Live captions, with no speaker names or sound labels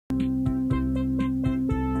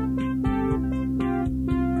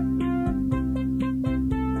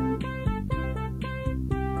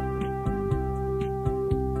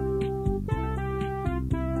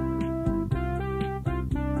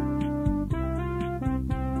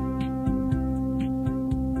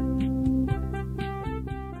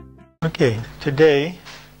Okay, today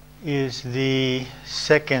is the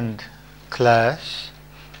second class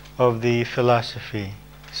of the philosophy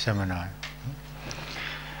seminar.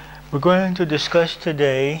 We're going to discuss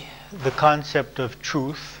today the concept of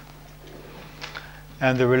truth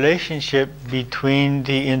and the relationship between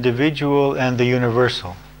the individual and the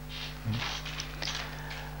universal.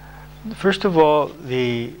 First of all,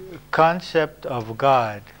 the concept of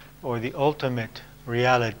God, or the ultimate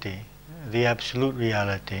reality, the absolute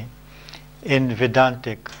reality, in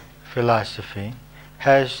Vedantic philosophy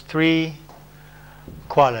has three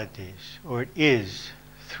qualities, or it is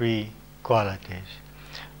three qualities.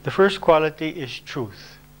 The first quality is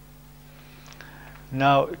truth.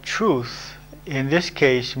 Now, truth in this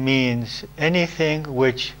case means anything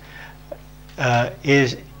which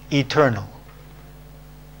is eternal.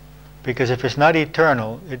 Because if it's not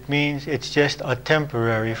eternal, it means it's just a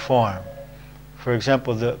temporary form. For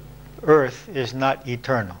example, the earth is not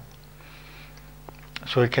eternal,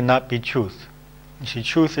 so it cannot be truth. You see,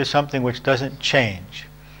 truth is something which doesn't change.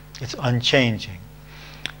 It's unchanging.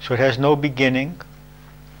 So it has no beginning,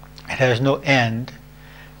 it has no end,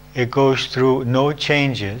 it goes through no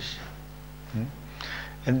changes.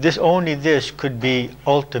 And only this could be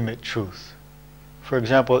ultimate truth. For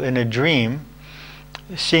example, in a dream,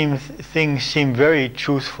 things seem very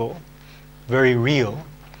truthful, very real,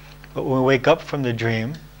 but when we wake up from the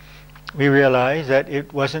dream, we realize that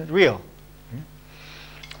it wasn't real.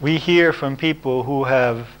 We hear from people who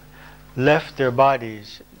have left their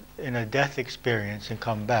bodies in a death experience and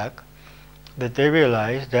come back, that they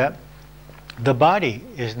realize that the body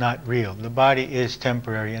is not real. The body is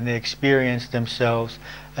temporary, and they experience themselves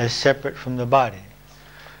as separate from the body.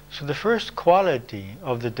 So the first quality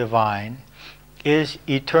of the divine is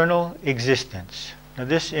eternal existence. Now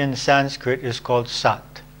this in Sanskrit is called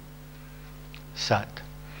Sat. Sat.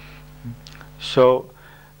 So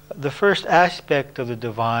the first aspect of the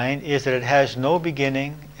divine is that it has no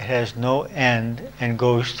beginning, it has no end, and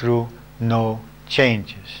goes through no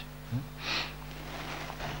changes.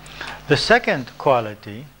 The second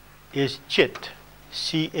quality is Chit,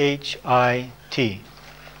 C-H-I-T.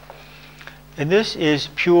 And this is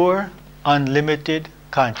pure, unlimited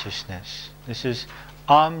consciousness. This is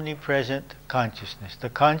omnipresent consciousness, the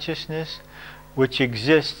consciousness which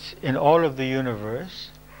exists in all of the universe.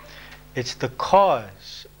 It's the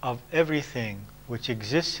cause of everything which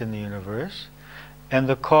exists in the universe, and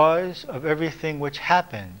the cause of everything which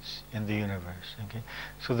happens in the universe. Okay?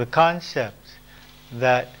 So the concept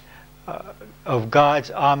that of God's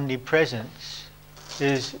omnipresence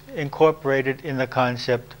is incorporated in the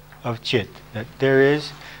concept of Chit, that there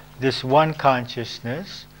is this one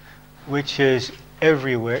consciousness which is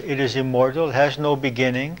everywhere. It is immortal, it has no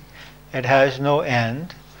beginning, it has no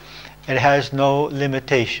end, it has no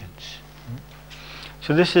limitations.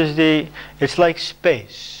 So this is it's like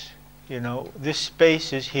space. You know, this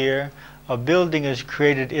space is here, a building is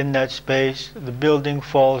created in that space, the building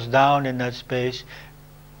falls down in that space,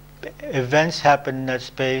 events happen in that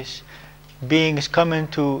space, beings come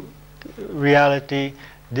into reality,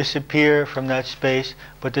 disappear from that space,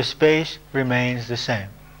 but the space remains the same.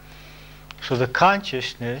 So the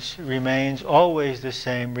consciousness remains always the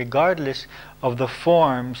same regardless of the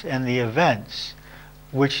forms and the events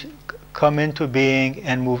which come into being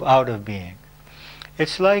and move out of being.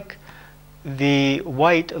 It's like the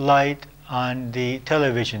white light on the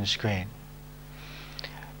television screen.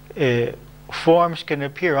 Forms can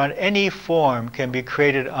appear on any form can be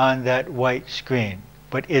created on that white screen,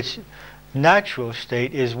 but its natural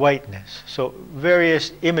state is whiteness. So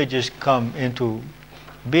various images come into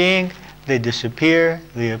being, they disappear,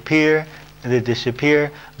 they appear, and they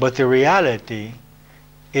disappear, but the reality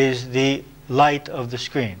is the light of the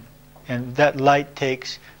screen. And that light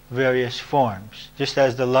takes various forms, just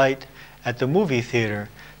as the light at the movie theater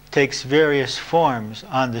takes various forms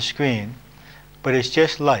on the screen, but it's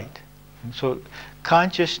just light. And so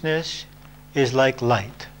consciousness is like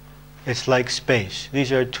light. It's like space.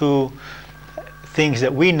 These are two things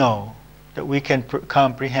that we know, that we can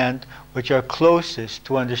comprehend, which are closest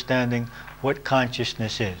to understanding what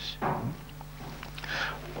consciousness is.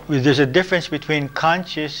 There's a difference between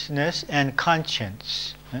consciousness and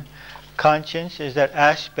conscience. Conscience is that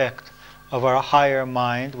aspect of our higher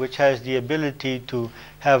mind which has the ability to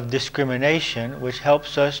have discrimination, which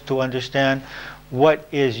helps us to understand what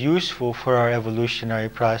is useful for our evolutionary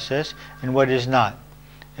process and what is not,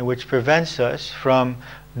 and which prevents us from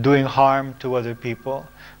doing harm to other people,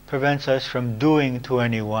 prevents us from doing to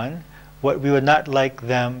anyone what we would not like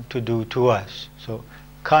them to do to us. So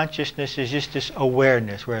consciousness is just this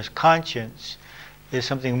awareness, whereas conscience is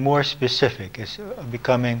something more specific. It's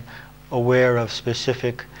becoming aware of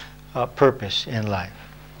specific purpose in life.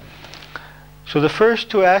 So the first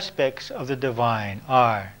two aspects of the divine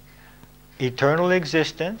are eternal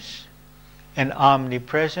existence and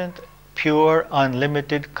omnipresent, pure,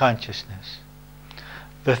 unlimited consciousness.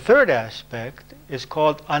 The third aspect is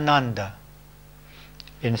called Ananda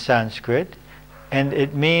in Sanskrit, and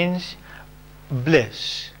it means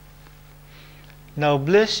bliss. Now,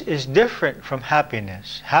 bliss is different from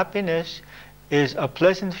happiness. Happiness is a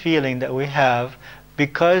pleasant feeling that we have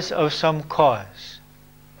because of some cause.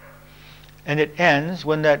 And it ends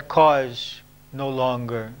when that cause no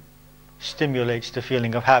longer stimulates the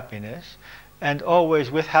feeling of happiness. And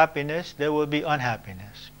always with happiness, there will be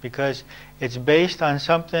unhappiness, because it's based on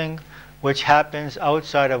something which happens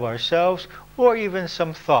outside of ourselves, or even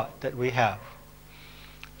some thought that we have.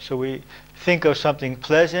 So we think of something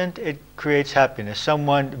pleasant, it creates happiness.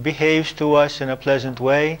 Someone behaves to us in a pleasant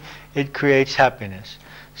way, it creates happiness.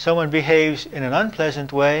 Someone behaves in an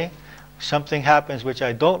unpleasant way, something happens which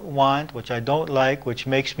I don't want, which I don't like, which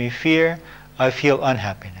makes me fear, I feel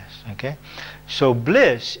unhappiness. Okay? So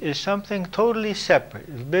bliss is something totally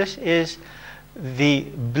separate. Bliss is the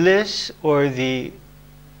bliss or the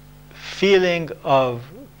feeling of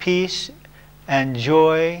peace and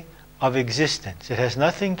joy of existence. It has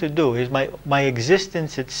nothing to do, is my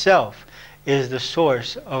existence itself is the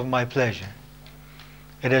source of my pleasure.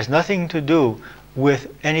 It has nothing to do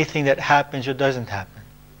with anything that happens or doesn't happen.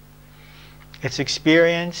 It's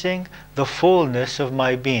experiencing the fullness of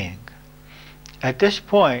my being. At this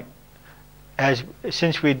point,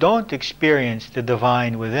 since we don't experience the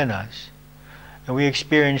divine within us, and we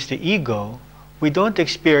experience the ego, we don't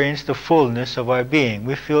experience the fullness of our being.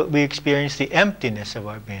 We experience the emptiness of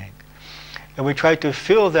our being. And we try to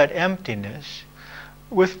fill that emptiness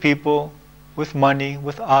with people, with money,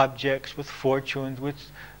 with objects, with fortunes, with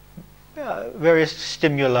various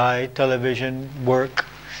stimuli, television, work.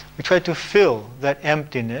 We try to fill that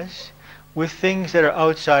emptiness with things that are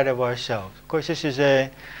outside of ourselves. Of course, this is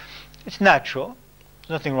it's natural. There's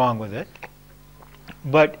nothing wrong with it.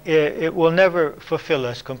 But it will never fulfill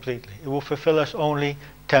us completely. It will fulfill us only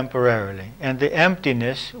temporarily. And the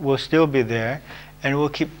emptiness will still be there, and we'll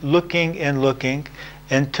keep looking and looking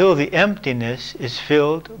until the emptiness is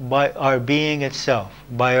filled by our being itself,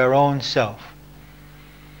 by our own self.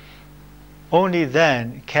 Only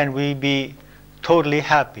then can we be totally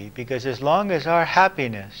happy, because as long as our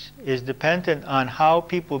happiness is dependent on how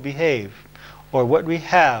people behave, or what we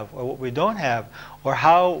have, or what we don't have, or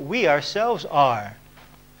how we ourselves are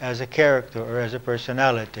as a character or as a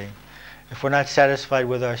personality, if we're not satisfied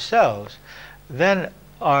with ourselves, then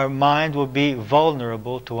our mind will be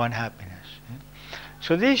vulnerable to unhappiness.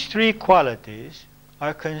 So these three qualities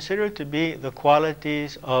are considered to be the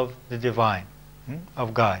qualities of the divine,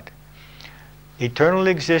 of God. Eternal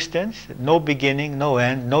existence, no beginning, no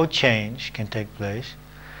end, no change can take place.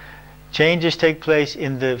 Changes take place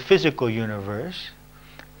in the physical universe,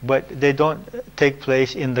 but they don't take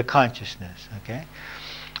place in the consciousness. Okay?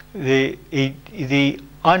 The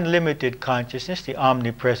unlimited consciousness, the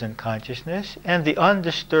omnipresent consciousness, and the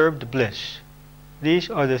undisturbed bliss. These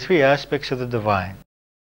are the three aspects of the divine.